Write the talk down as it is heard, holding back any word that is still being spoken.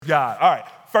God. All right,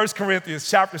 1 Corinthians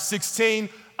chapter 16.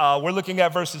 We're looking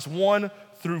at verses 1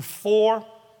 through 4.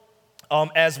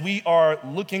 As we are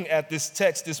looking at this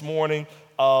text this morning,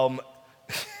 but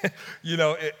I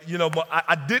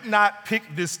did not pick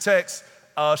this text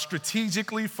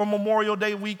strategically for Memorial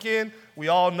Day weekend. We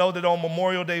all know that on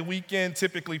Memorial Day weekend,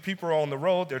 typically people are on the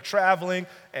road, they're traveling,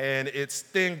 and it's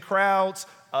thin crowds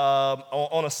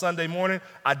on a Sunday morning.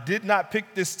 I did not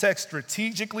pick this text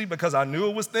strategically because I knew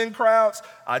it was thin crowds.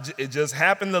 It just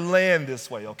happened to land this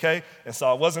way, okay? And so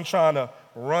I wasn't trying to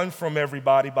run from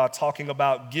everybody by talking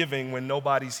about giving when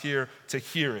nobody's here to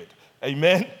hear it.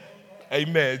 Amen?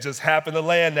 Amen. It just happened to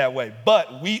land that way.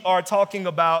 But we are talking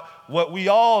about what we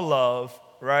all love,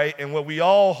 right? And what we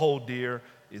all hold dear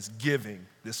is giving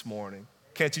this morning.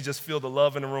 Can't you just feel the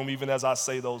love in the room even as I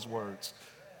say those words?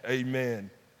 Amen.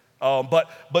 But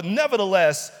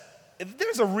nevertheless,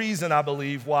 there's a reason I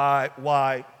believe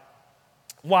why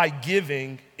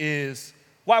giving is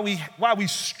why we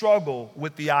struggle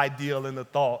with the ideal and the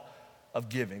thought of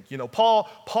giving. You know,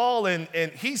 Paul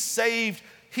and he saved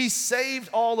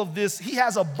all of this. He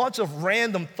has a bunch of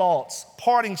random thoughts,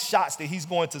 parting shots that he's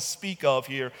going to speak of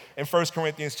here in 1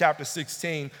 Corinthians chapter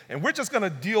 16. And we're just going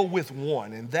to deal with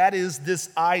one, and that is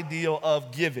this ideal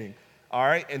of giving. All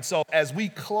right, and so as we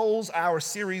close our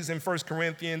series in 1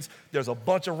 Corinthians, there's a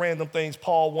bunch of random things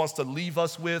Paul wants to leave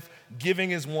us with.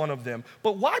 Giving is one of them.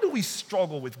 But why do we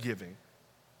struggle with giving?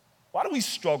 Why do we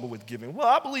struggle with giving? Well,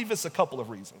 I believe it's a couple of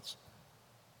reasons.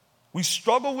 We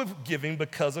struggle with giving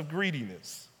because of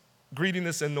greediness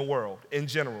in the world in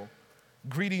general.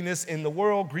 Greediness in the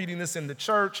world, greediness in the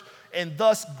church, and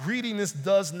thus greediness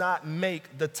does not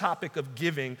make the topic of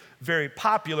giving very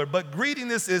popular. But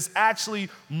greediness is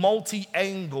actually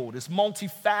multi-angled, it's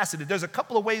multifaceted. There's a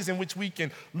couple of ways in which we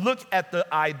can look at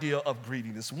the idea of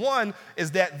greediness. One is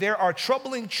that there are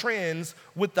troubling trends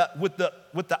with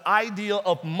the idea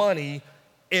of money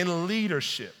in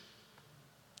leadership.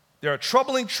 There are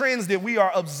troubling trends that we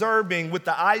are observing with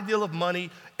the ideal of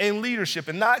money in leadership,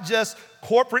 and not just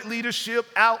corporate leadership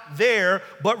out there,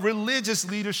 but religious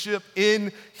leadership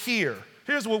in here.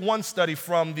 Here's what one study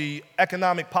from the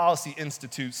Economic Policy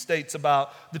Institute states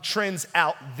about the trends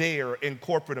out there in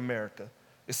corporate America.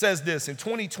 It says this: in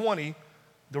 2020,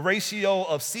 the ratio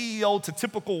of CEO to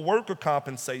typical worker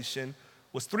compensation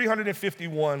was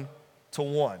 351 to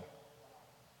 1.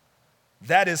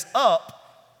 That is up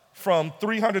from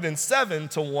 307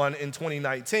 to 1 in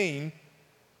 2019,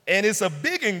 and it's a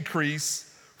big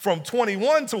increase from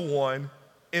 21 to 1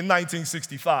 in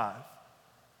 1965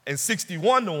 and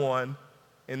 61 to 1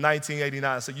 in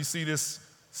 1989. So you see this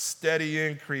steady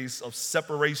increase of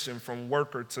separation from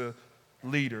worker to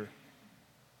leader.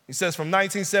 He says from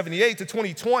 1978 to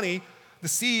 2020, the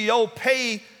CEO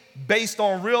pay based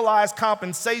on realized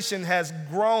compensation has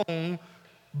grown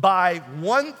by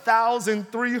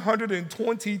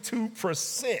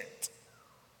 1,322%.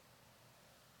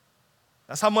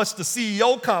 That's how much the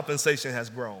CEO compensation has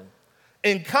grown.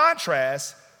 In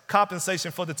contrast,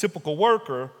 compensation for the typical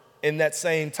worker in that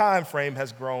same time frame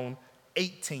has grown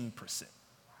 18%.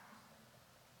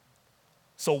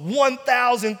 So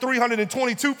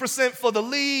 1,322% for the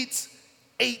leads,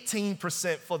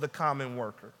 18% for the common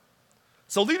worker.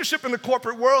 So leadership in the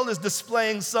corporate world is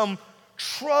displaying some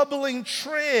troubling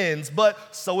trends,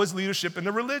 but so is leadership in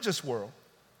the religious world.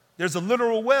 There's a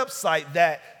literal website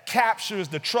that captures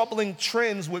the troubling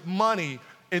trends with money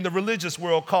in the religious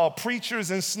world called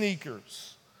Preachers and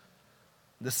Sneakers.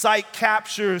 The site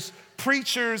captures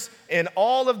preachers and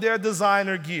all of their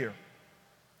designer gear.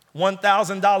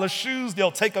 $1,000 shoes,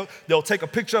 they'll take a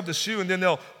picture of the shoe and then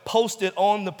they'll post it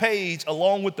on the page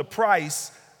along with the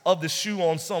price of the shoe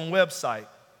on some website.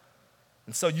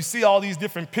 And so you see all these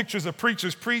different pictures of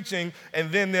preachers preaching,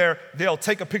 and then they'll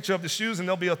take a picture of the shoes, and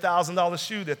there'll be a $1,000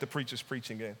 shoe that the preacher's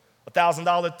preaching in, a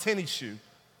 $1,000 tennis shoe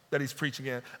that he's preaching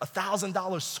in, a $1,000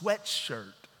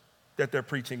 sweatshirt that they're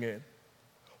preaching in,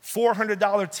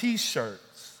 $400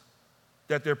 T-shirts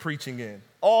that they're preaching in,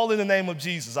 all in the name of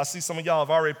Jesus. I see some of y'all have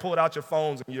already pulled out your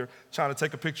phones, and you're trying to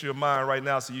take a picture of mine right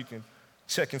now so you can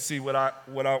check and see what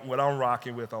I'm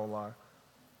rocking with online.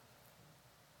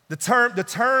 The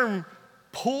term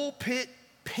pulpit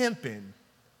pimping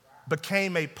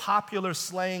became a popular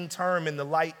slang term in the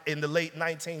late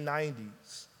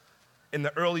 1990s, in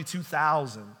the early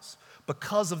 2000s,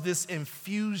 because of this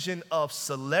infusion of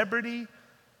celebrity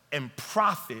and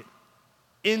profit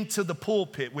into the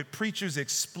pulpit, with preachers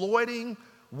exploiting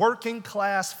working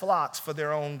class flocks for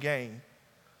their own gain.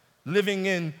 Living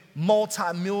in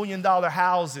multi-million-dollar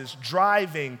houses,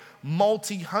 driving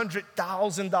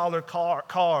multi-$100,000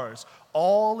 cars,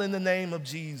 all in the name of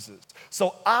Jesus.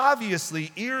 So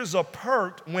obviously, ears are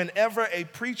perked whenever a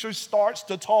preacher starts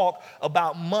to talk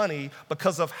about money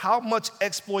because of how much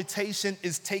exploitation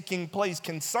is taking place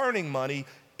concerning money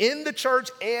in the church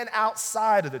and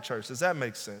outside of the church. Does that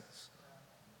make sense?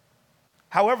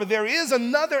 However, there is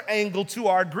another angle to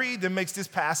our greed that makes this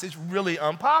passage really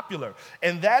unpopular,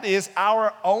 and that is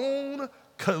our own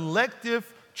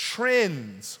collective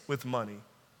trends with money.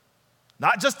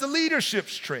 Not just the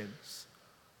leadership's trends,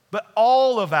 but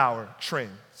all of our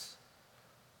trends.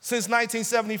 Since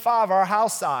 1975, our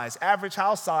average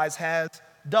house size has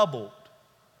doubled.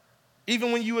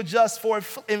 Even when you adjust for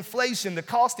inflation, the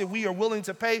cost that we are willing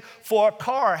to pay for a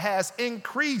car has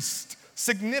increased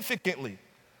significantly.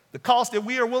 The cost that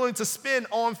we are willing to spend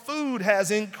on food has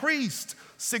increased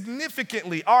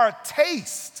significantly. Our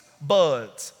taste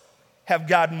buds have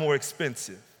gotten more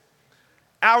expensive.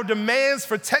 Our demands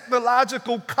for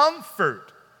technological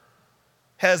comfort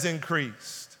has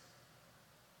increased.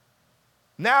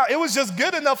 Now, it was just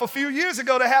good enough a few years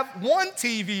ago to have one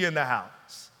TV in the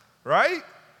house, right?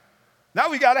 Now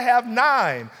we got to have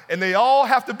 9, and they all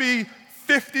have to be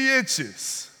 50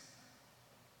 inches.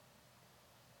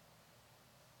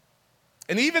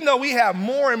 And even though we have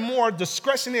more and more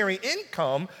discretionary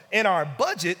income in our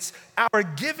budgets, our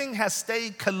giving has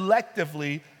stayed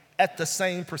collectively at the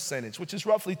same percentage, which is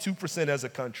roughly 2% as a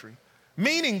country.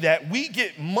 Meaning that we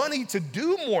get money to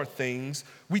do more things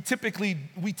we typically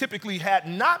had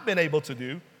not been able to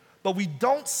do, but we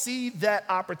don't see that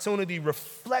opportunity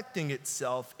reflecting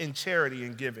itself in charity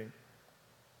and giving,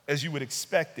 as you would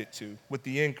expect it to with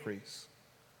the increase.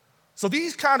 So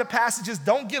these kind of passages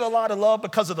don't get a lot of love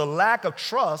because of the lack of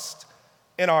trust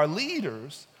in our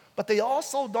leaders, but they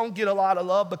also don't get a lot of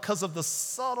love because of the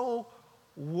subtle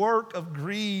work of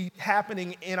greed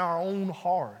happening in our own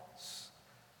hearts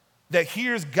that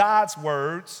hears God's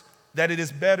words that it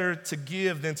is better to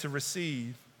give than to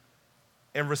receive,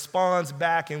 and responds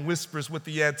back and whispers with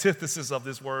the antithesis of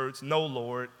these words, no,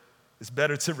 Lord, it's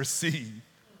better to receive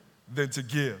than to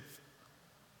give.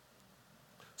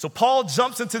 So Paul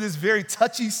jumps into this very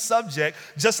touchy subject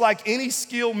just like any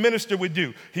skilled minister would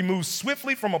do. He moves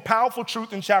swiftly from a powerful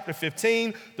truth in chapter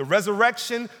 15, the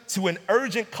resurrection, to an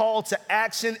urgent call to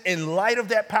action in light of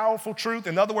that powerful truth.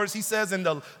 In other words, he says in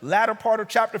the latter part of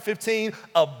chapter 15,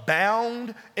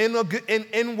 abound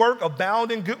in work,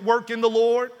 abound in good work in the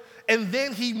Lord. And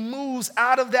then he moves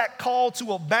out of that call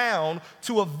to abound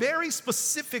to a very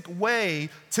specific way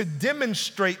to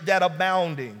demonstrate that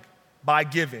abounding by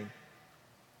giving.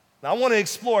 Now, I want to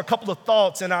explore a couple of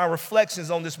thoughts in our reflections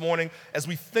on this morning as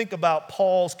we think about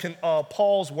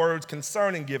Paul's words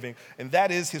concerning giving, and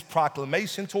that is his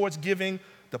proclamation towards giving,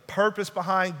 the purpose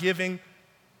behind giving,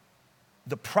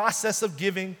 the process of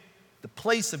giving, the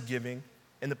place of giving,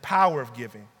 and the power of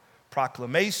giving.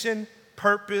 Proclamation,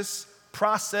 purpose,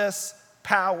 process,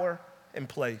 power, and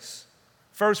place.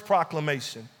 First,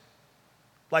 proclamation.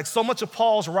 Like so much of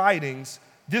Paul's writings,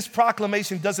 this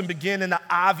proclamation doesn't begin in the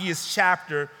obvious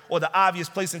chapter or the obvious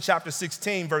place in chapter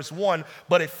 16, verse 1,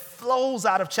 but it flows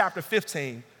out of chapter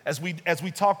 15. As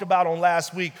we talked about on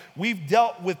last week, we've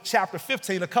dealt with chapter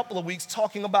 15 a couple of weeks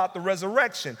talking about the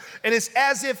resurrection. And it's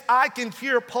as if I can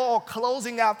hear Paul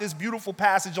closing out this beautiful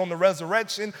passage on the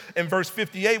resurrection in verse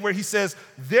 58 where he says,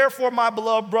 therefore, my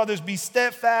beloved brothers, be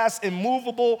steadfast,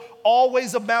 immovable,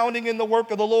 always abounding in the work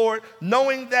of the Lord,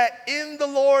 knowing that in the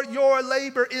Lord your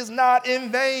labor is not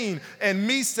in vain. And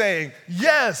me saying,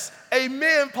 yes,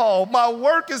 amen, Paul, my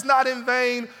work is not in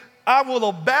vain. I will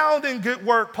abound in good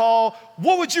work, Paul.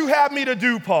 What would you have me to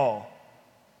do, Paul?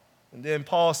 And then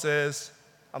Paul says,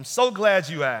 I'm so glad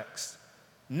you asked.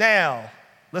 Now,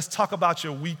 let's talk about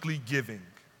your weekly giving.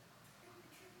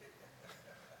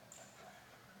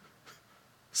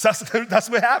 So that's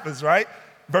what happens, right?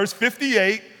 Verse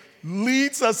 58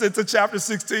 leads us into chapter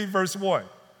 16, verse 1.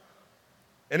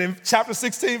 And in chapter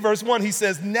 16, verse 1, he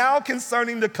says, now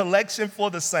concerning the collection for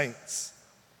the saints,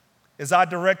 as I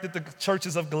directed the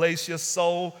churches of Galatia,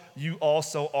 so you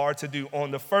also are to do.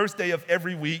 On the first day of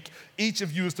every week, each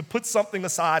of you is to put something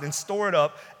aside and store it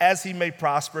up as he may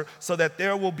prosper, so that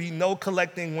there will be no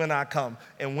collecting when I come.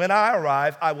 And when I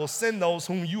arrive, I will send those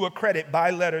whom you accredit by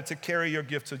letter to carry your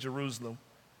gift to Jerusalem.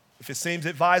 If it seems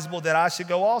advisable that I should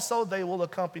go also, they will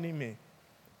accompany me.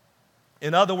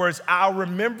 In other words, our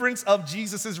remembrance of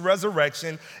Jesus'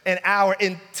 resurrection and our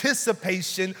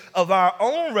anticipation of our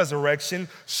own resurrection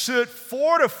should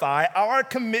fortify our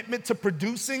commitment to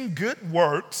producing good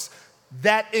works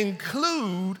that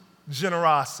include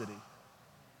generosity.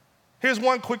 Here's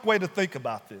one quick way to think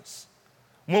about this.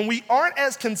 When we aren't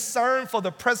as concerned for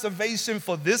the preservation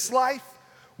for this life,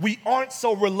 we aren't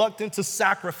so reluctant to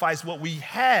sacrifice what we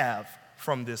have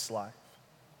from this life.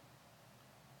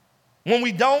 When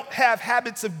we don't have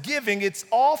habits of giving, it's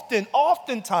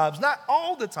oftentimes, not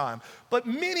all the time, but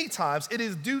many times, it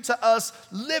is due to us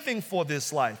living for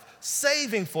this life,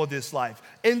 saving for this life,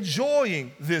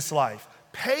 enjoying this life,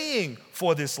 paying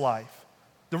for this life.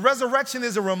 The resurrection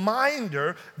is a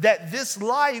reminder that this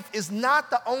life is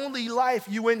not the only life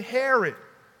you inherit.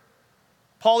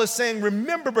 Paul is saying,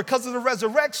 remember, because of the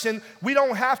resurrection, we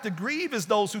don't have to grieve as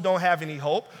those who don't have any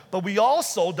hope, but we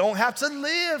also don't have to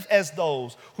live as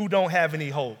those who don't have any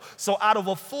hope. So out of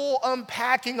a full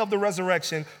unpacking of the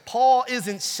resurrection, Paul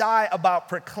isn't shy about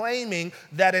proclaiming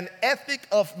that an ethic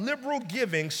of liberal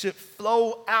giving should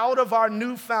flow out of our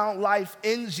newfound life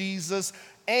in Jesus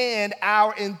and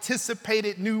our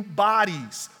anticipated new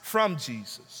bodies from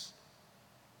Jesus.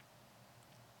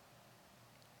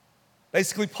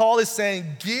 Basically, Paul is saying,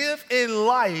 give in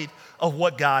light of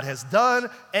what God has done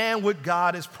and what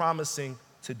God is promising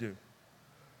to do.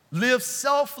 Live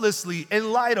selflessly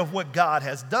in light of what God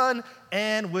has done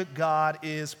and what God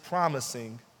is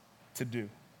promising to do.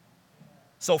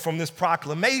 So from this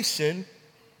proclamation,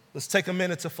 let's take a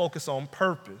minute to focus on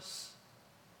purpose.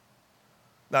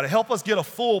 Now, to help us get a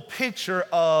full picture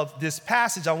of this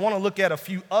passage, I want to look at a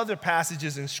few other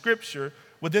passages in Scripture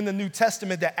within the New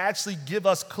Testament that actually give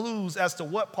us clues as to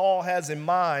what Paul has in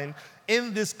mind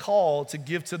in this call to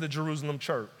give to the Jerusalem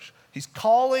church. He's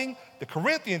calling the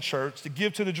Corinthian church to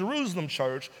give to the Jerusalem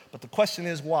church, but the question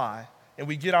is why? And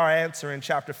we get our answer in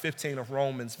chapter 15 of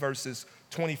Romans, verses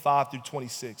 25 through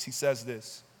 26. He says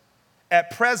this, "At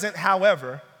present,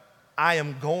 however, I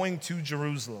am going to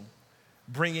Jerusalem,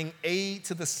 bringing aid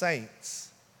to the saints.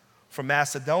 From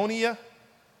Macedonia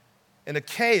and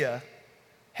Achaia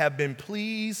have been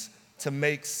pleased to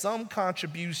make some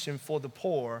contribution for the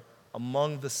poor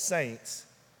among the saints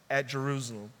at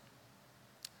Jerusalem."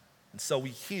 And so we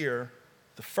hear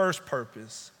the first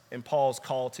purpose in Paul's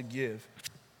call to give: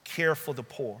 care for the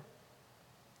poor.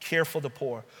 Care for the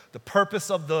poor. The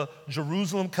purpose of the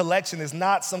Jerusalem collection is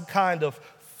not some kind of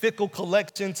fickle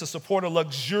collection to support a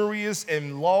luxurious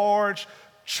and large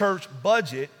church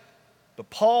budget. But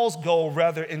Paul's goal,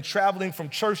 rather, in traveling from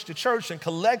church to church and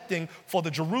collecting for the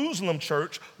Jerusalem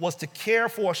church, was to care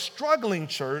for a struggling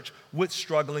church with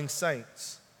struggling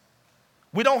saints.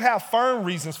 We don't have firm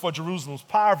reasons for Jerusalem's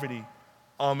poverty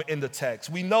in the text.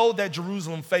 We know that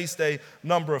Jerusalem faced a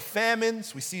number of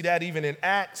famines. We see that even in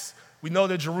Acts. We know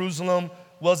that Jerusalem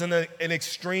wasn't an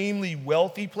extremely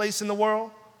wealthy place in the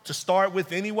world, to start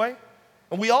with anyway.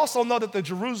 And we also know that the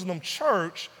Jerusalem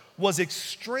church was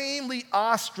extremely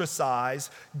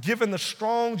ostracized given the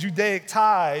strong Judaic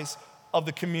ties of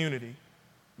the community.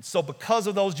 And so because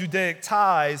of those Judaic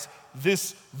ties,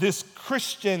 this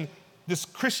Christian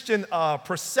position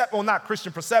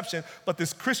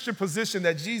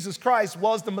that Jesus Christ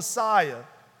was the Messiah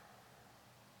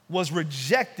was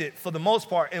rejected for the most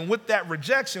part. And with that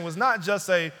rejection was not just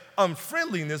a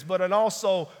unfriendliness, but an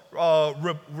also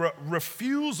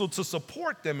refusal to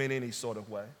support them in any sort of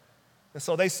way. And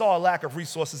so they saw a lack of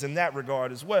resources in that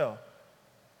regard as well.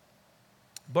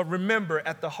 But remember,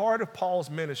 at the heart of Paul's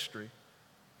ministry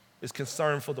is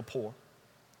concern for the poor.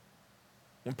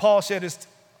 When Paul shared his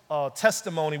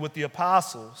testimony with the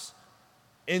apostles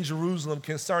in Jerusalem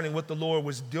concerning what the Lord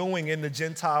was doing in the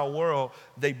Gentile world,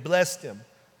 they blessed him.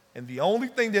 And the only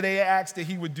thing that they asked that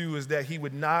he would do is that he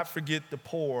would not forget the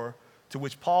poor, to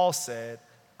which Paul said,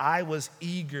 "I was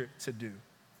eager to do."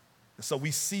 So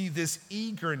we see this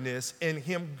eagerness in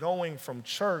him going from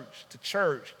church to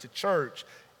church to church,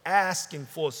 asking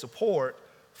for support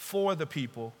for the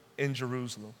people in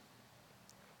Jerusalem.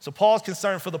 So Paul's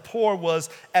concern for the poor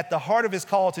was at the heart of his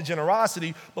call to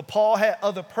generosity, but Paul had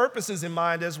other purposes in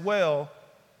mind as well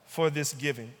for this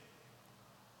giving.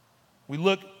 We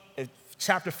look at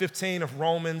chapter 15 of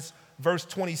Romans, verse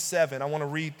 27, I want to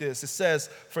read this. It says,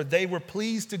 "For they were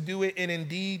pleased to do it, and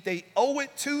indeed they owe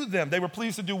it to them." They were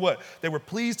pleased to do what? They were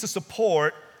pleased to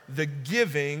support the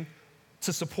giving,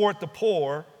 to support the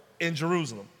poor in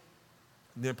Jerusalem.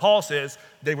 And then Paul says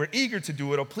they were eager to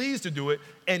do it or pleased to do it,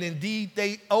 and indeed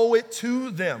they owe it to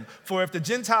them. For if the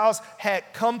Gentiles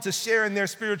had come to share in their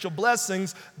spiritual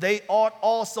blessings, they ought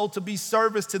also to be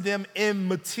service to them in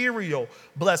material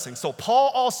blessings. So Paul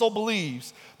also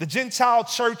believes the Gentile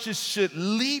churches should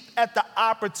leap at the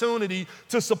opportunity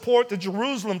to support the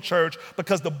Jerusalem church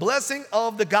because the blessing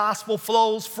of the gospel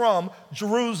flows from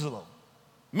Jerusalem.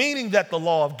 Meaning that the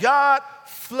law of God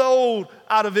flowed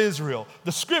out of Israel.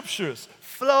 The scriptures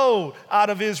flowed out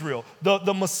of Israel.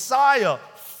 The Messiah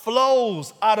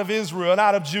flows out of Israel and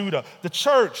out of Judah. The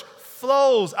church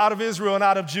flows out of Israel and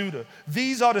out of Judah.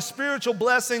 These are the spiritual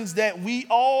blessings that we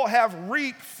all have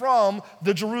reaped from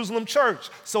the Jerusalem church.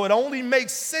 So it only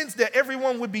makes sense that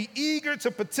everyone would be eager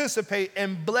to participate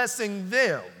in blessing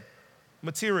them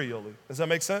materially. Does that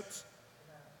make sense?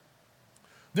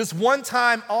 This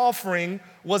one-time offering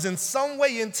was in some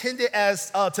way intended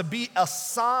as to be a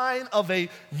sign of a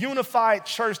unified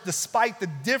church despite the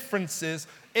differences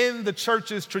in the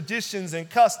church's traditions and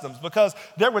customs, because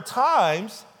there were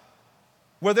times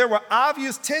where there were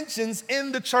obvious tensions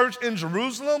in the church in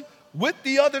Jerusalem with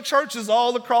the other churches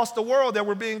all across the world that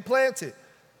were being planted.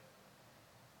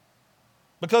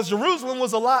 Because Jerusalem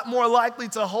was a lot more likely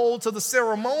to hold to the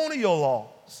ceremonial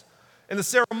laws and the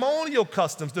ceremonial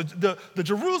customs. The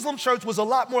Jerusalem church was a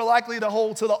lot more likely to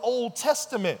hold to the Old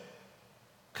Testament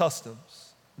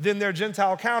customs than their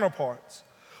Gentile counterparts.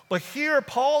 But here,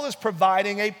 Paul is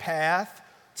providing a path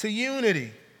to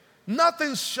unity.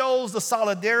 Nothing shows the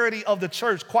solidarity of the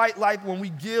church quite like when we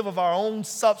give of our own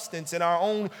substance and our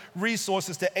own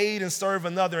resources to aid and serve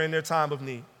another in their time of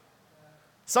need.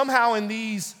 Somehow in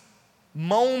these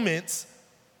moments,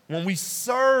 when we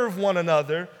serve one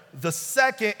another, the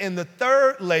second and the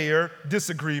third layer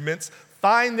disagreements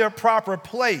find their proper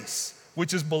place,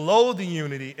 which is below the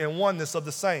unity and oneness of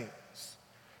the saints.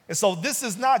 And so this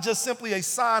is not just simply a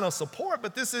sign of support,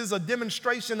 but this is a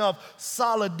demonstration of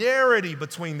solidarity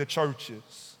between the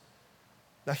churches.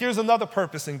 Now here's another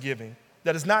purpose in giving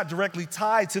that is not directly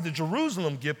tied to the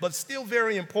Jerusalem gift, but still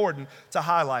very important to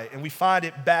highlight. And we find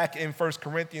it back in 1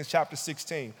 Corinthians chapter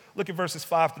 16. Look at verses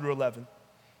 5 through 11.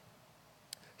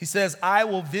 He says, I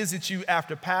will visit you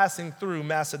after passing through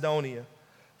Macedonia,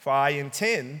 for I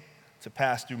intend to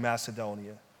pass through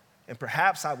Macedonia. And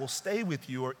perhaps I will stay with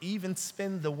you or even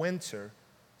spend the winter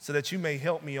so that you may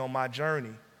help me on my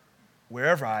journey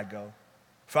wherever I go.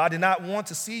 For I did not want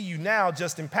to see you now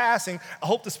just in passing. I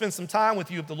hope to spend some time with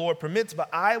you if the Lord permits, but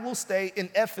I will stay in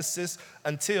Ephesus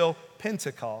until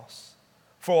Pentecost.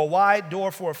 For a wide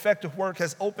door for effective work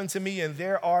has opened to me, and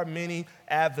there are many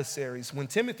adversaries. When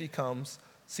Timothy comes,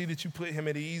 see that you put him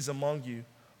at ease among you,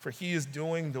 for he is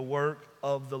doing the work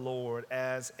of the Lord,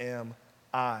 as am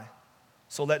I.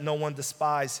 So let no one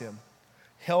despise him.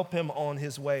 Help him on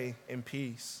his way in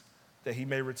peace, that he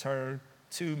may return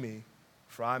to me,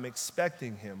 for I'm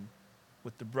expecting him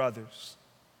with the brothers.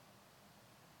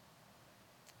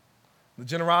 The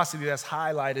generosity that's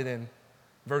highlighted in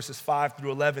verses 5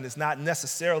 through 11 is not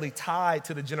necessarily tied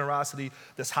to the generosity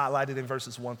that's highlighted in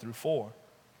verses 1 through 4.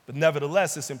 But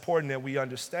nevertheless, it's important that we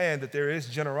understand that there is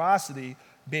generosity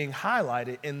being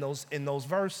highlighted in those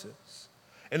verses.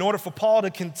 In order for Paul to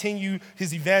continue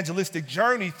his evangelistic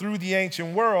journey through the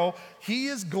ancient world, he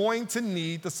is going to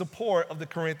need the support of the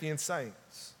Corinthian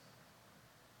saints.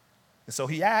 And so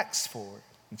he asks for it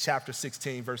in chapter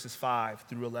 16, verses 5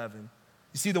 through 11.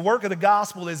 You see, the work of the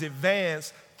gospel is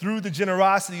advanced through the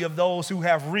generosity of those who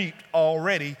have reaped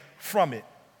already from it.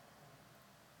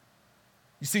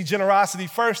 You see generosity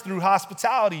first through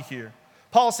hospitality here.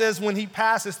 Paul says when he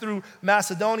passes through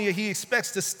Macedonia, he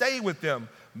expects to stay with them,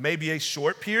 maybe a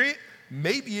short period,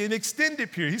 maybe an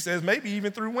extended period. He says maybe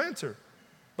even through winter.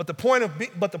 But the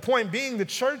point being, the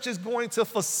church is going to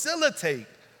facilitate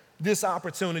this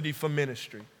opportunity for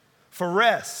ministry, for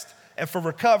rest, and for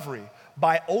recovery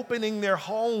by opening their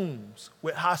homes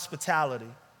with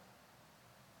hospitality.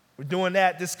 We're doing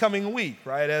that this coming week,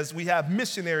 right? As we have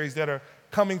missionaries that are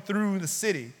coming through the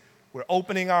city. We're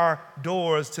opening our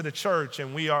doors to the church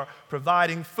and we are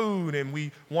providing food and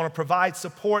we want to provide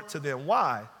support to them.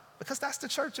 Why? Because that's the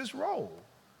church's role.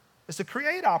 It's to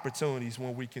create opportunities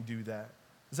when we can do that.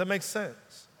 Does that make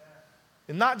sense?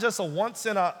 And not just a once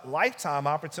in a lifetime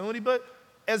opportunity, but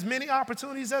as many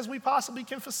opportunities as we possibly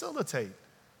can facilitate.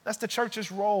 That's the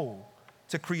church's role,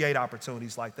 to create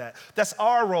opportunities like that. That's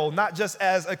our role, not just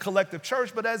as a collective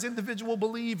church, but as individual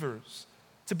believers,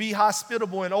 to be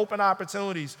hospitable and open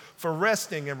opportunities for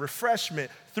resting and refreshment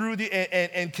through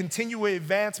and continual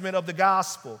advancement of the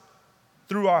gospel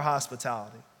through our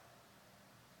hospitality.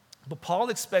 But Paul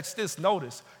expects this,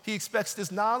 notice, he expects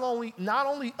this not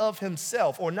only of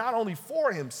himself or not only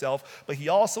for himself, but he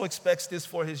also expects this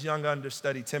for his young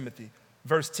understudy, Timothy.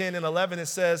 Verse 10 and 11, it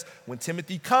says, when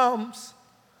Timothy comes,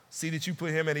 see that you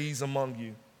put him at ease among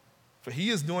you, for he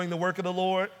is doing the work of the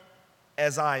Lord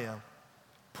as I am.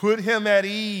 Put him at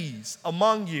ease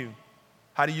among you.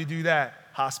 How do you do that?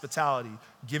 Hospitality,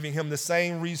 giving him the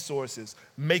same resources,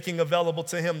 making available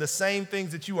to him the same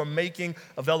things that you are making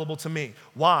available to me.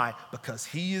 Why? Because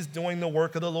he is doing the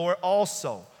work of the Lord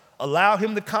also. Allow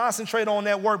him to concentrate on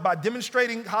that work by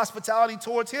demonstrating hospitality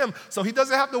towards him so he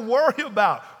doesn't have to worry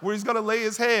about where he's going to lay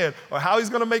his head or how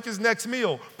he's going to make his next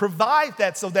meal. Provide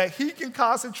that so that he can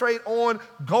concentrate on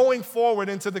going forward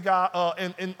into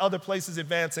in other places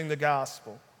advancing the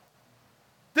gospel.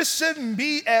 This shouldn't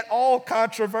be at all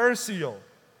controversial.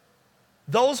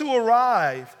 Those who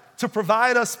arrive to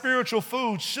provide us spiritual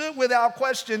food should, without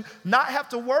question, not have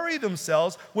to worry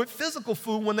themselves with physical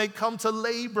food when they come to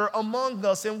labor among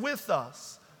us and with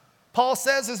us. Paul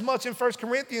says as much in 1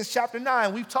 Corinthians chapter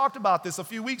 9. We've talked about this a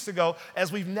few weeks ago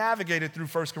as we've navigated through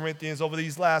 1 Corinthians over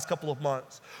these last couple of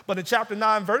months. But in chapter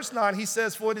 9, verse 9, he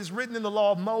says, "For it is written in the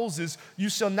law of Moses, you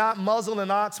shall not muzzle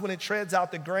an ox when it treads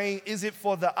out the grain. Is it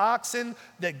for the oxen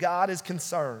that God is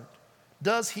concerned?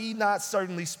 Does he not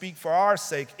certainly speak for our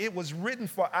sake? It was written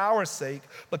for our sake,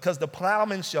 because the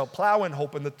plowman shall plow in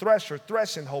hope and the thresher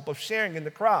thresh in hope of sharing in the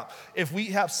crop. If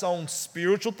we have sown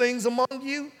spiritual things among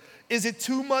you, is it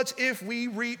too much if we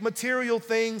reap material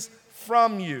things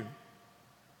from you?"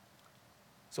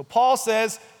 So Paul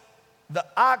says the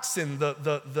oxen,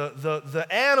 the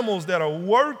animals that are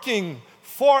working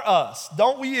for us,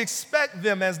 don't we expect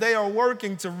them as they are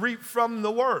working to reap from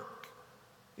the work?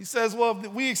 He says, well,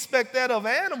 if we expect that of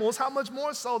animals, how much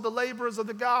more so the laborers of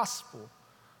the gospel,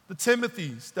 the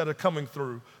Timothys that are coming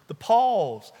through, the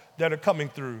Pauls that are coming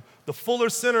through, the Fuller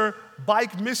Center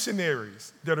bike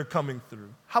missionaries that are coming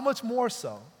through. How much more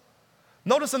so?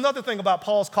 Notice another thing about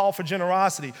Paul's call for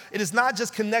generosity. It is not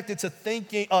just connected to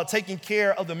taking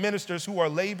care of the ministers who are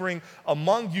laboring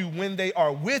among you when they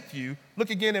are with you.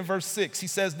 Look again in verse 6. He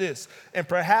says this, "And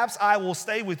perhaps I will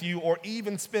stay with you or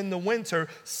even spend the winter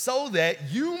so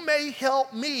that you may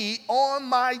help me on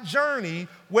my journey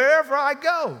wherever I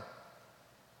go."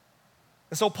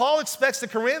 And so Paul expects the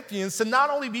Corinthians to not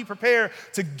only be prepared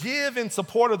to give in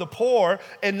support of the poor,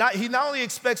 and he not only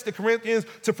expects the Corinthians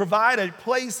to provide a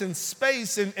place and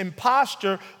space and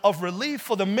posture of relief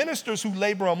for the ministers who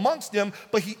labor amongst them,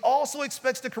 but he also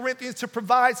expects the Corinthians to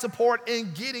provide support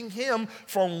in getting him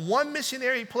from one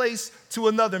missionary place to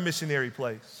another missionary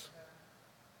place.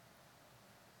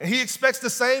 And he expects the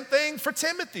same thing for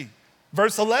Timothy.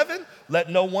 Verse 11, "Let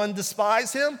no one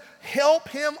despise him. Help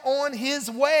him on his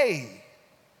way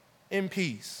in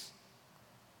peace,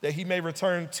 that he may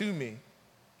return to me,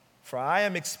 for I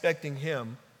am expecting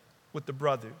him with the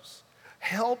brothers."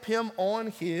 Help him on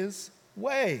his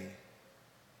way.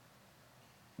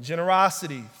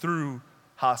 Generosity through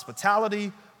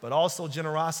hospitality, but also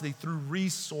generosity through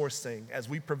resourcing as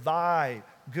we provide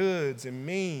goods and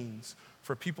means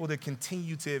for people to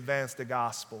continue to advance the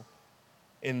gospel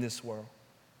in this world.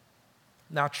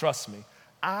 Now, trust me,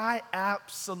 I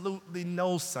absolutely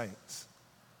know, saints,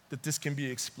 that this can be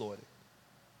exploited.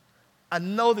 I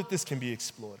know that this can be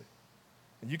exploited.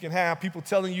 And you can have people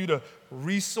telling you to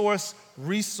resource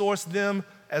them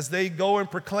as they go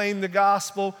and proclaim the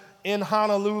gospel in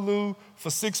Honolulu for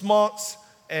 6 months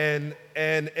and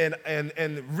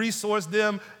resource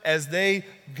them as they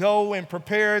go and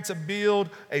prepare to build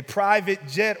a private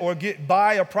jet or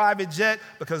buy a private jet,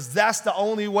 because that's the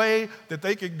only way that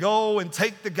they could go and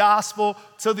take the gospel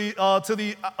to the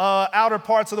outer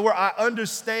parts of the world. I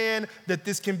understand that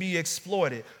this can be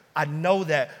exploited. I know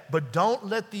that. But don't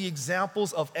let the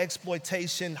examples of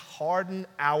exploitation harden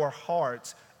our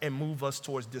hearts and move us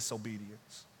towards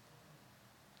disobedience.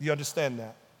 You understand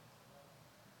that?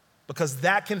 Because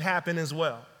that can happen as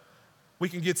well. We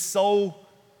can get so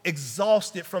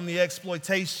exhausted from the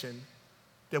exploitation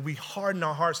that we harden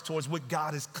our hearts towards what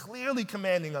God is clearly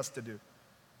commanding us to do,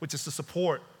 which is to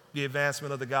support the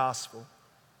advancement of the gospel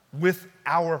with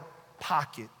our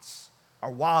pockets,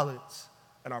 our wallets,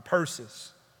 and our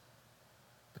purses.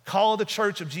 The call of the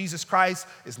Church of Jesus Christ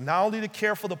is not only to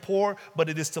care for the poor, but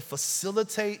it is to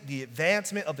facilitate the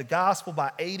advancement of the gospel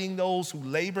by aiding those who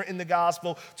labor in the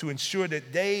gospel, to ensure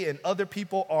that they and other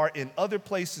people are in other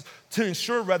places, to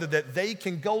ensure rather that they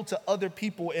can go to other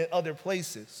people in other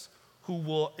places who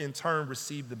will in turn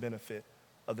receive the benefit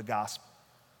of the gospel.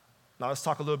 Now let's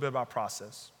talk a little bit about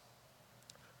process.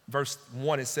 Verse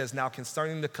 1, it says, "Now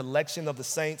concerning the collection of the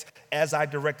saints, as I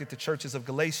directed the churches of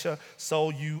Galatia, so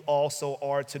you also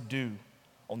are to do.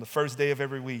 On the first day of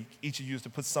every week, each of you is to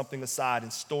put something aside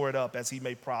and store it up as he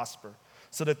may prosper,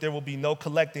 so that there will be no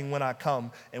collecting when I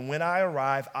come. And when I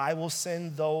arrive, I will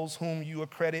send those whom you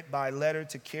accredit by letter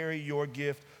to carry your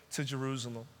gift to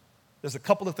Jerusalem." There's a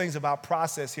couple of things about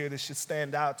process here that should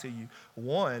stand out to you.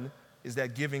 One is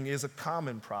that giving is a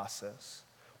common process.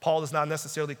 Paul is not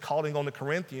necessarily calling on the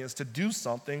Corinthians to do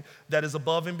something that is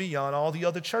above and beyond all the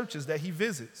other churches that he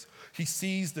visits. He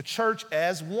sees the church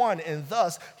as one, and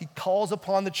thus he calls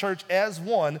upon the church as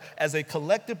one, as a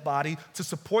collective body, to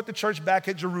support the church back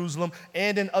at Jerusalem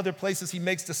and in other places. He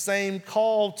makes the same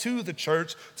call to the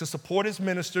church to support his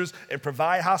ministers and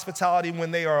provide hospitality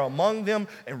when they are among them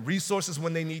and resources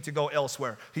when they need to go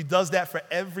elsewhere. He does that for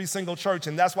every single church,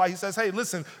 and that's why he says, hey,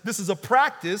 listen, this is a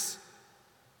practice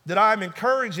that I'm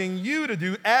encouraging you to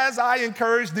do as I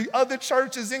encourage the other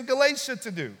churches in Galatia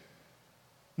to do.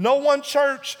 No one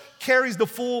church carries the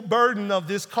full burden of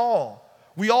this call.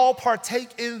 We all partake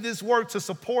in this work to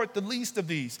support the least of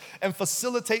these and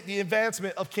facilitate the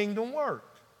advancement of kingdom work.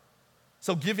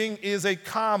 So giving is a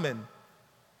common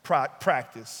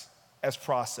practice as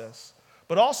process.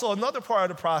 But also another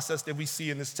part of the process that we see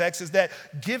in this text is that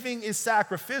giving is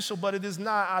sacrificial, but it is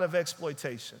not out of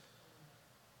exploitation.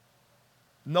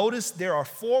 Notice there are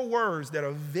 4 words that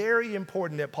are very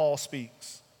important that Paul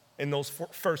speaks in those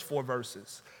first 4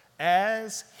 verses.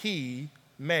 As he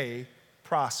may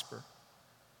prosper.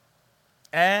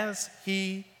 As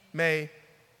he may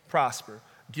prosper.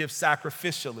 Give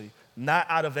sacrificially, not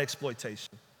out of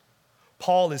exploitation.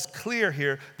 Paul is clear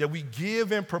here that we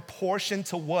give in proportion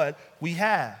to what we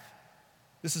have.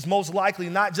 This is most likely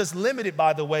not just limited,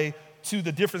 by the way, to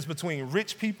the difference between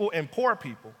rich people and poor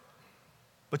people.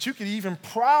 But you could even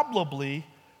probably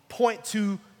point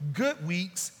to good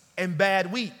weeks and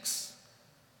bad weeks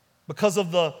because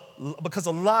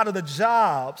a lot of the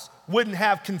jobs wouldn't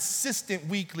have consistent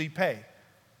weekly pay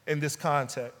in this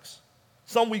context.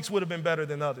 Some weeks would have been better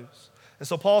than others. And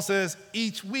so Paul says,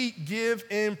 each week give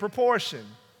in proportion.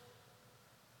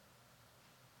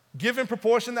 Give in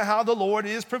proportion to how the Lord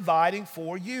is providing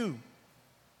for you.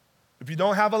 If you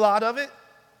don't have a lot of it,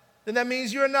 then that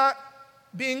means you're not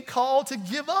being called to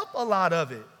give up a lot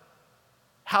of it.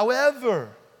 However,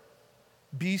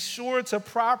 be sure to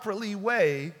properly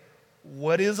weigh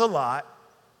what is a lot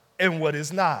and what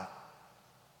is not.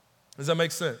 Does that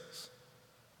make sense?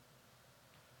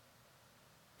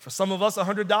 For some of us,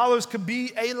 $100 could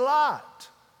be a lot.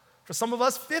 For some of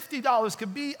us, $50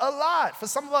 could be a lot. For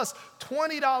some of us,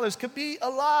 $20 could be a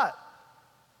lot.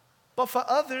 But for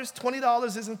others,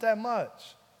 $20 isn't that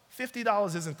much.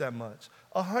 $50 isn't that much.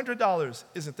 $100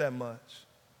 isn't that much.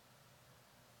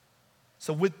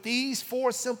 So with these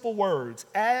 4 simple words,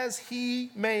 as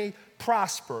he may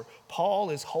prosper,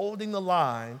 Paul is holding the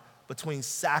line between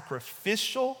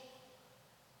sacrificial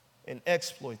and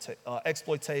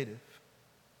exploitative.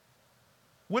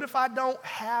 What if I don't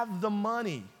have the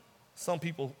money? Some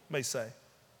people may say.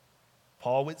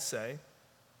 Paul would say,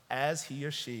 as he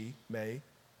or she may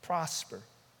prosper.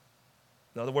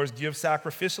 In other words, give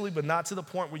sacrificially, but not to the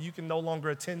point where you can no longer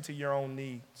attend to your own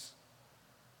needs.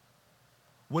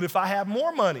 What if I have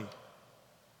more money?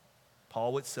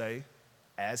 Paul would say,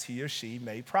 as he or she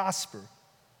may prosper.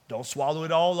 Don't swallow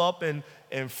it all up in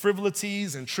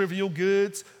frivolities and trivial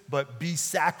goods, but be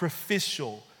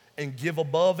sacrificial and give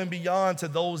above and beyond to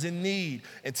those in need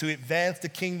and to advance the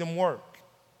kingdom work.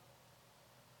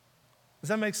 Does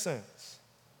that make sense?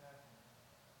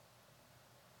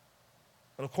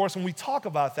 And of course, when we talk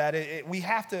about that, we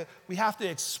have to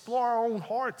explore our own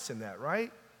hearts in that,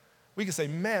 right? We can say,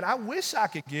 man, I wish I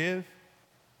could give.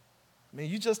 I mean,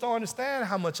 you just don't understand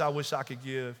how much I wish I could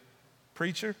give,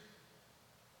 preacher.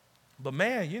 But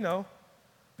man,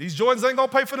 these Jordans ain't gonna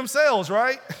pay for themselves,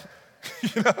 right?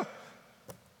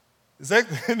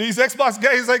 These Xbox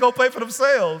games ain't gonna pay for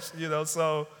themselves,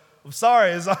 so I'm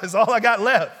sorry, it's all I got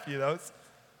left,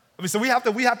 So we have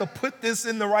to put this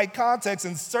in the right context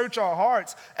and search our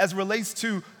hearts as relates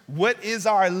to what is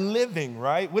our living,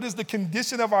 right? What is the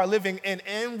condition of our living, and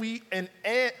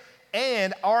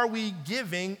are we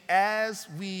giving as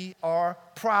we are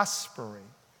prospering?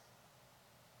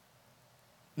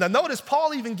 Now notice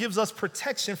Paul even gives us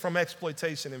protection from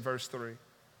exploitation in verse 3.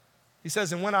 He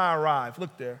says, and when I arrive,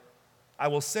 look there, I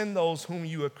will send those whom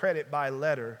you accredit by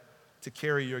letter to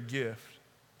carry your gift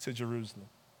to Jerusalem.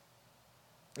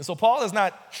 And so Paul is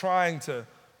not trying to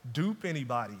dupe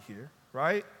anybody here,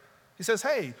 right? He says,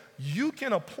 hey, you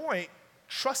can appoint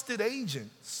trusted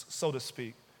agents, so to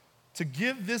speak, to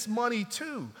give this money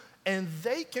to, and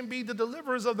they can be the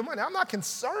deliverers of the money. I'm not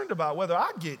concerned about whether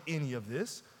I get any of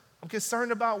this. I'm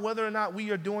concerned about whether or not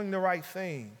we are doing the right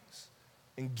things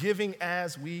and giving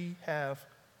as we have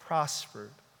prospered.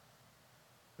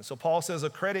 And so Paul says,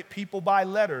 accredit people by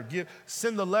letter.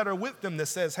 Send the letter with them that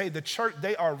says, hey, the church,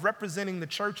 they are representing the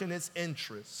church in its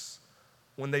interests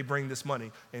when they bring this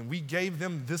money. And we gave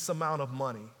them this amount of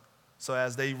money. So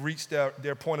as they reach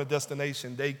their point of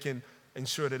destination, they can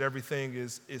ensure that everything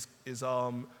is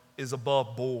is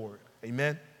above board.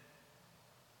 Amen?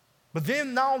 But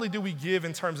then not only do we give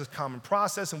in terms of common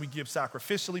process and we give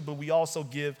sacrificially, but we also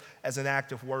give as an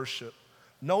act of worship.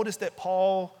 Notice that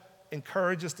Paul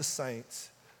encourages the saints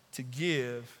to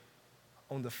give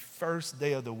on the first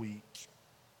day of the week.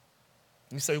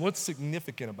 And you say, what's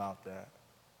significant about that?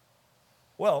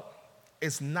 Well,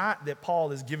 it's not that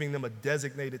Paul is giving them a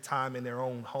designated time in their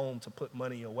own home to put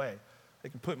money away. They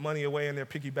can put money away in their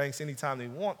piggy banks anytime they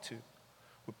want to.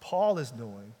 What Paul is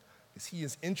doing is he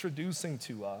is introducing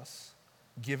to us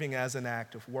giving as an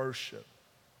act of worship.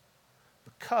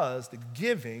 Because the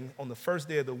giving on the first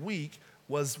day of the week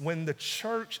was when the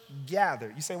church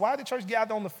gathered. You say, why did the church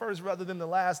gather on the first rather than the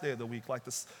last day of the week? Like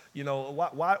this,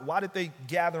 why did they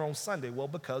gather on Sunday? Well,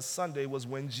 because Sunday was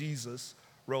when Jesus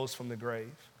rose from the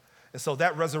grave. And so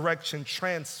that resurrection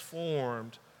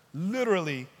transformed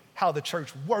literally how the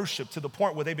church worshiped to the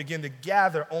point where they began to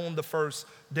gather on the first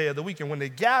day of the week. And when they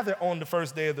gather on the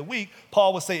first day of the week,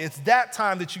 Paul would say it's that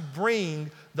time that you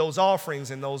bring those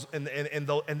offerings and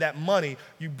that money.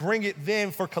 You bring it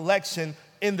then for collection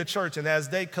in the church. And as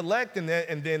they collect and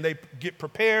then they get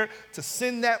prepared to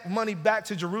send that money back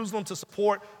to Jerusalem to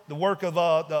support the work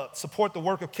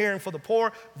of caring for the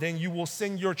poor, then you will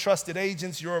send your trusted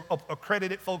agents, your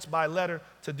accredited folks by letter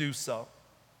to do so.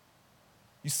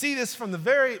 You see this from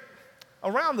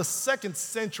around the 2nd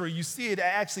century. You see it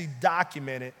actually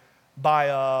documented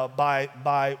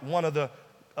by one of the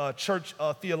church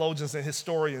theologians and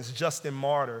historians, Justin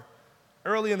Martyr.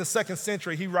 Early in the 2nd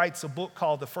century, he writes a book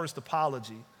called The First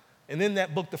Apology. And in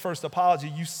that book, The First Apology,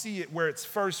 you see it where it's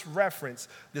first referenced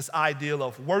this ideal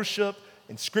of worship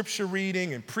and scripture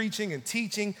reading and preaching and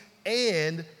teaching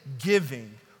and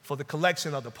giving for the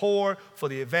collection of the poor, for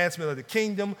the advancement of the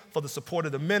kingdom, for the support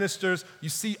of the ministers. You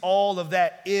see all of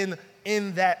that in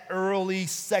that early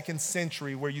 2nd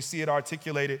century where you see it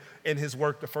articulated in his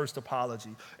work, The First Apology.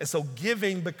 And so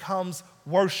giving becomes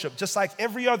worship, just like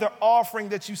every other offering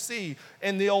that you see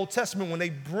in the Old Testament when they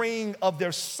bring of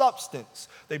their substance,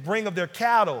 they bring of their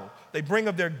cattle, they bring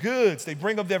of their goods, they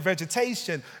bring of their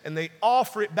vegetation, and they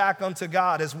offer it back unto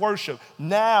God as worship.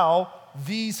 Now,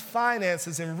 these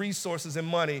finances and resources and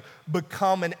money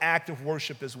become an act of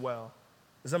worship as well.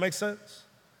 Does that make sense?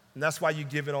 And that's why you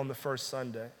give it on the first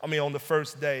on the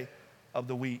first day of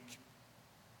the week.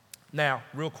 Now,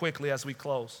 real quickly as we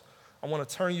close, I want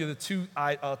to turn you to two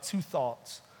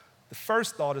thoughts. The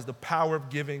first thought is the power of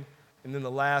giving, and then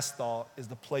the last thought is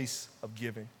the place of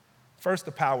giving. First,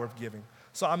 the power of giving.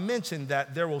 So I mentioned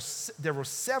that there were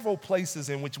several places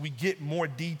in which we get more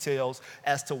details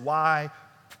as to why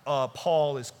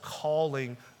Paul is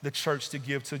calling the church to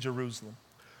give to Jerusalem.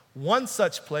 One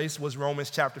such place was Romans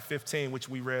chapter 15, which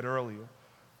we read earlier.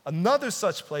 Another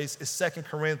such place is 2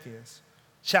 Corinthians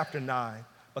chapter 9,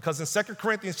 because in 2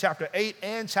 Corinthians chapter 8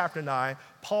 and chapter 9,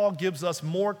 Paul gives us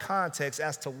more context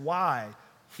as to why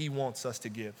he wants us to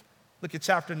give. Look at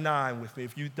chapter 9 with me,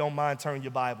 if you don't mind turning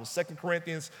your Bibles. 2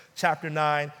 Corinthians chapter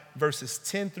 9, verses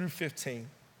 10 through 15.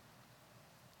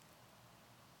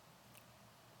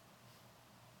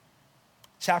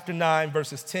 Chapter 9,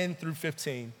 verses 10 through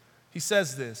 15. He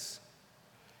says this: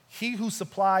 "He who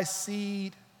supplies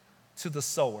seed to the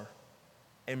sower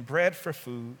and bread for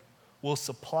food will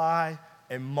supply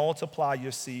and multiply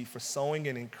your seed for sowing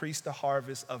and increase the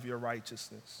harvest of your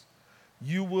righteousness.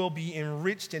 You will be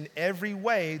enriched in every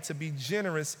way to be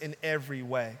generous in every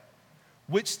way,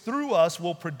 which through us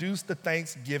will produce the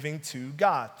thanksgiving to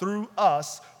God." Through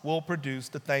us will produce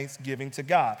the thanksgiving to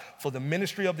God. "For the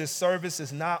ministry of this service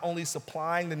is not only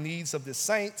supplying the needs of the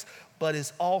saints, but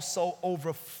is also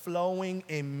overflowing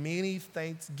in many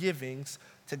thanksgivings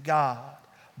to God.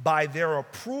 By their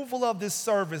approval of this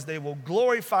service, they will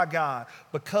glorify God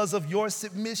because of your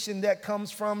submission that comes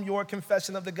from your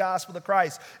confession of the gospel of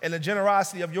Christ and the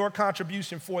generosity of your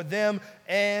contribution for them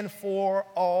and for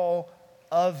all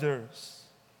others.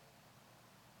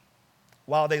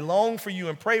 While they long for you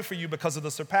and pray for you because of the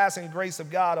surpassing grace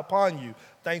of God upon you,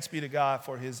 thanks be to God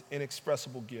for his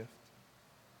inexpressible gift."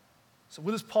 So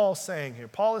what is Paul saying here?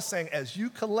 Paul is saying as you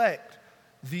collect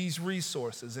these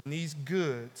resources and these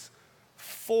goods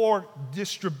for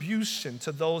distribution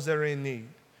to those that are in need,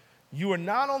 you are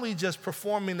not only just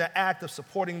performing the act of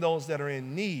supporting those that are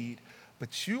in need,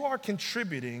 but you are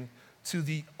contributing to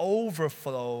the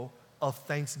overflow of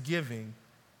thanksgiving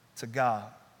to God.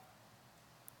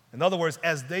 In other words,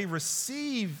 as they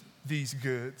receive these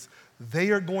goods, they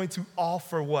are going to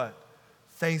offer what?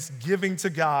 Thanksgiving to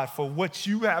God for what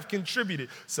you have contributed.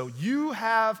 So you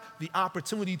have the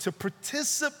opportunity to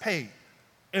participate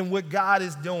in what God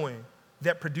is doing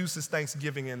that produces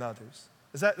thanksgiving in others.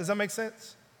 Does that make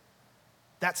sense?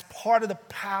 That's part of the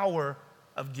power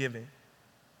of giving.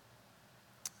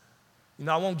 You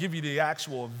know, I won't give you the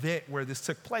actual event where this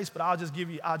took place, but I'll just give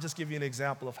you an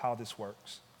example of how this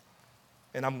works.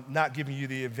 And I'm not giving you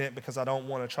the event because I don't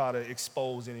want to try to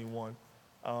expose anyone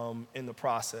in the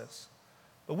process.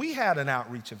 But we had an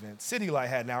outreach event. City Light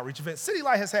had an outreach event. City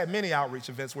Light has had many outreach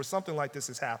events where something like this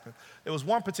has happened. There was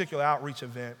one particular outreach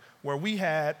event where we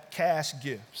had cash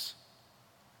gifts.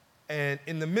 And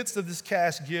in the midst of this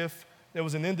cash gift, there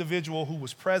was an individual who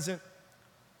was present,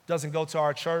 doesn't go to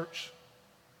our church.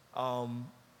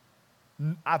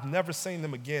 I've never seen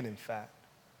them again, in fact.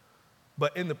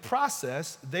 But in the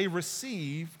process, they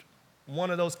received one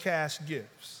of those cash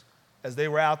gifts as they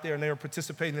were out there and they were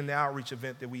participating in the outreach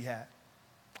event that we had.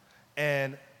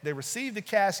 And they received the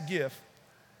cash gift,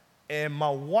 and my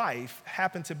wife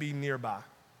happened to be nearby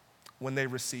when they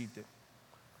received it.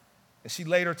 And she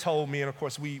later told me, and of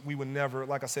course we would never,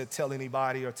 like I said, tell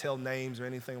anybody or tell names or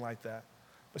anything like that.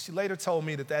 But she later told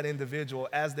me that individual,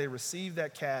 as they received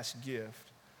that cash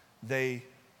gift, they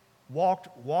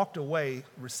walked away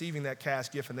receiving that cash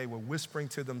gift, and they were whispering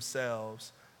to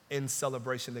themselves in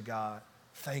celebration to God,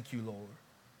 "Thank you, Lord.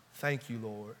 Thank you,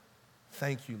 Lord.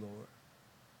 Thank you, Lord."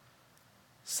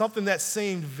 Something that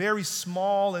seemed very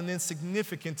small and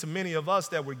insignificant to many of us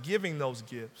that were giving those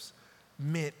gifts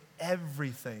meant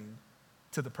everything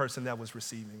to the person that was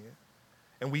receiving it.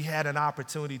 And we had an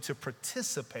opportunity to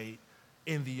participate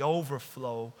in the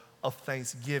overflow of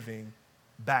thanksgiving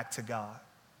back to God.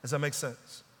 Does that make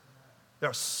sense? There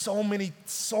are so many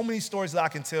stories that I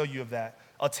can tell you of that.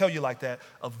 I'll tell you like that,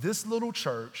 of this little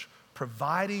church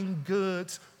providing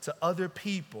goods to other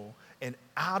people, and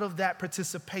out of that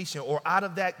participation or out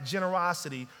of that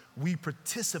generosity, we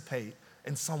participate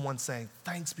in someone saying,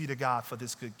 "Thanks be to God for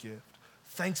this good gift.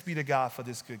 Thanks be to God for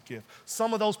this good gift."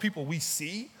 Some of those people we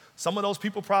see, some of those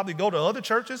people probably go to other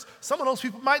churches, some of those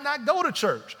people might not go to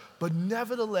church, but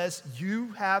nevertheless,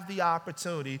 you have the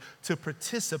opportunity to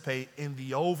participate in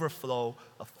the overflow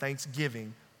of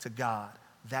thanksgiving to God.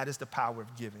 That is the power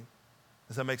of giving.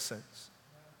 Does that make sense?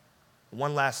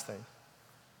 One last thing,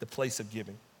 the place of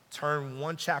giving. Turn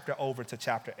one chapter over to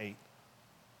chapter 8.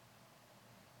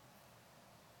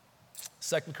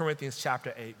 2 Corinthians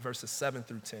chapter 8, verses 7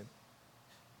 through 10.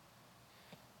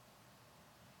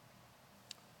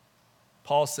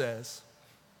 Paul says,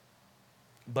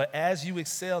 "But as you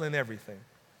excel in everything,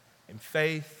 in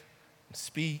faith, in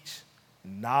speech,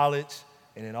 in knowledge,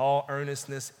 and in all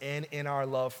earnestness, and in our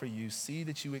love for you, see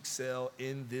that you excel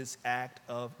in this act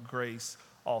of grace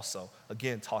also."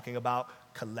 Again, talking about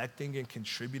collecting and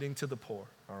contributing to the poor,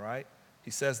 all right?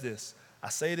 He says this, "I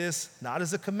say this not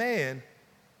as a command,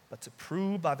 but to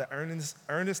prove by the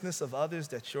earnestness of others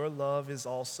that your love is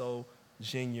also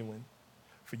genuine.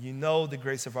 For you know the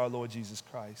grace of our Lord Jesus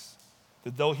Christ,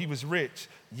 that though he was rich,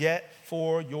 yet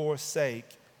for your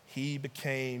sake he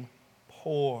became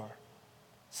poor,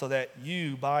 so that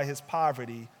you by his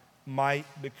poverty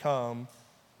might become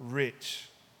rich."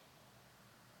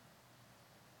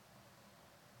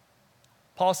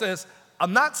 Paul says,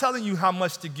 I'm not telling you how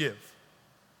much to give.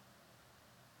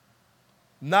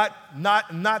 Not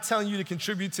telling you to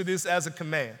contribute to this as a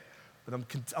command, but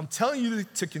I'm telling you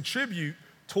to contribute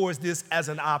towards this as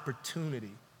an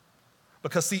opportunity.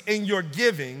 Because see, in your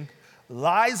giving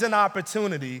lies an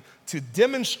opportunity to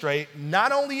demonstrate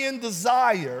not only in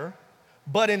desire,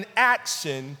 but in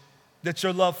action that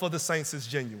your love for the saints is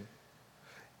genuine.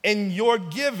 In your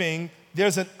giving,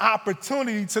 there's an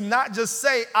opportunity to not just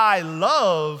say, "I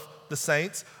love the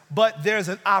saints," but there's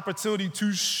an opportunity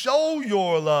to show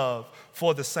your love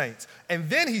for the saints. And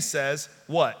then he says,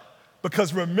 what?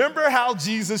 Because remember how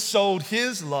Jesus showed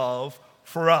his love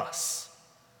for us.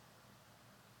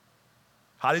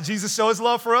 How did Jesus show his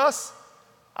love for us?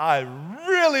 "I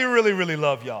really, really, really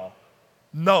love y'all."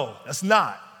 No, that's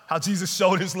not how Jesus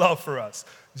showed his love for us.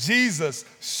 Jesus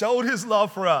showed his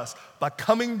love for us by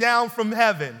coming down from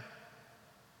heaven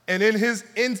and in his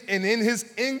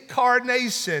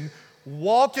incarnation,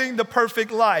 walking the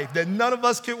perfect life that none of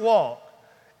us could walk.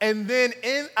 And then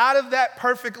out of that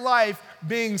perfect life,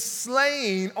 being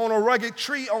slain on a rugged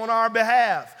tree on our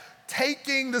behalf,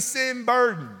 taking the sin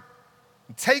burden,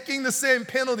 taking the sin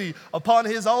penalty upon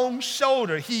his own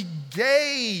shoulder. He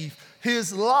gave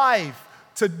his life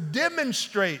to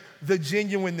demonstrate the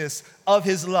genuineness of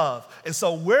his love. And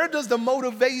so where does the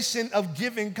motivation of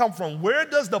giving come from? Where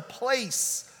does the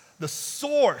place, the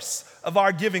source of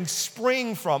our giving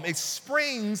spring from? It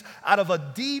springs out of a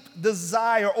deep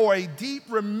desire or a deep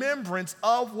remembrance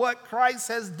of what Christ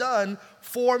has done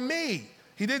for me.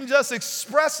 He didn't just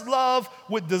express love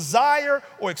with desire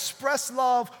or express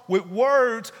love with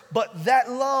words, but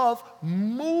that love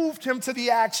moved him to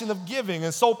the action of giving.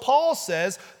 And so Paul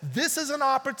says, this is an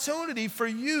opportunity for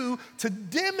you to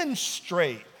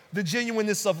demonstrate the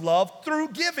genuineness of love through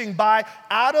giving by,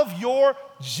 out of your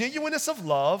genuineness of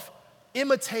love,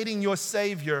 imitating your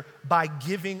Savior by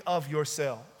giving of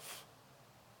yourself.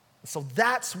 So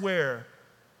that's where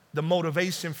the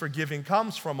motivation for giving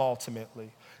comes from ultimately.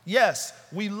 Yes,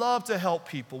 we love to help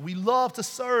people. We love to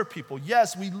serve people.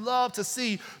 Yes, we love to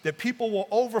see that people will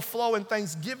overflow in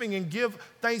thanksgiving and give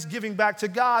thanksgiving back to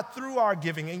God through our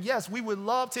giving. And yes, we would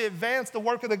love to advance the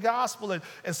work of the gospel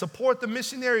and support the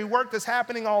missionary work that's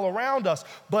happening all around us.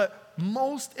 But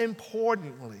most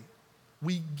importantly,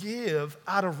 we give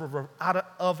out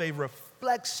of a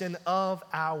reflection of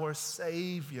our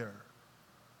Savior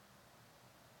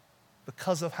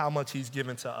because of how much he's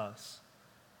given to us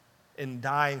in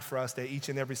dying for us, that each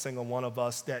and every single one of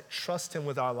us that trust him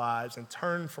with our lives and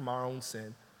turn from our own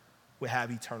sin will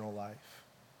have eternal life.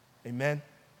 Amen?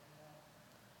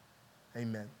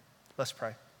 Amen. Let's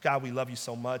pray. God, we love you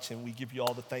so much, and we give you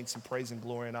all the thanks and praise and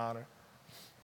glory and honor.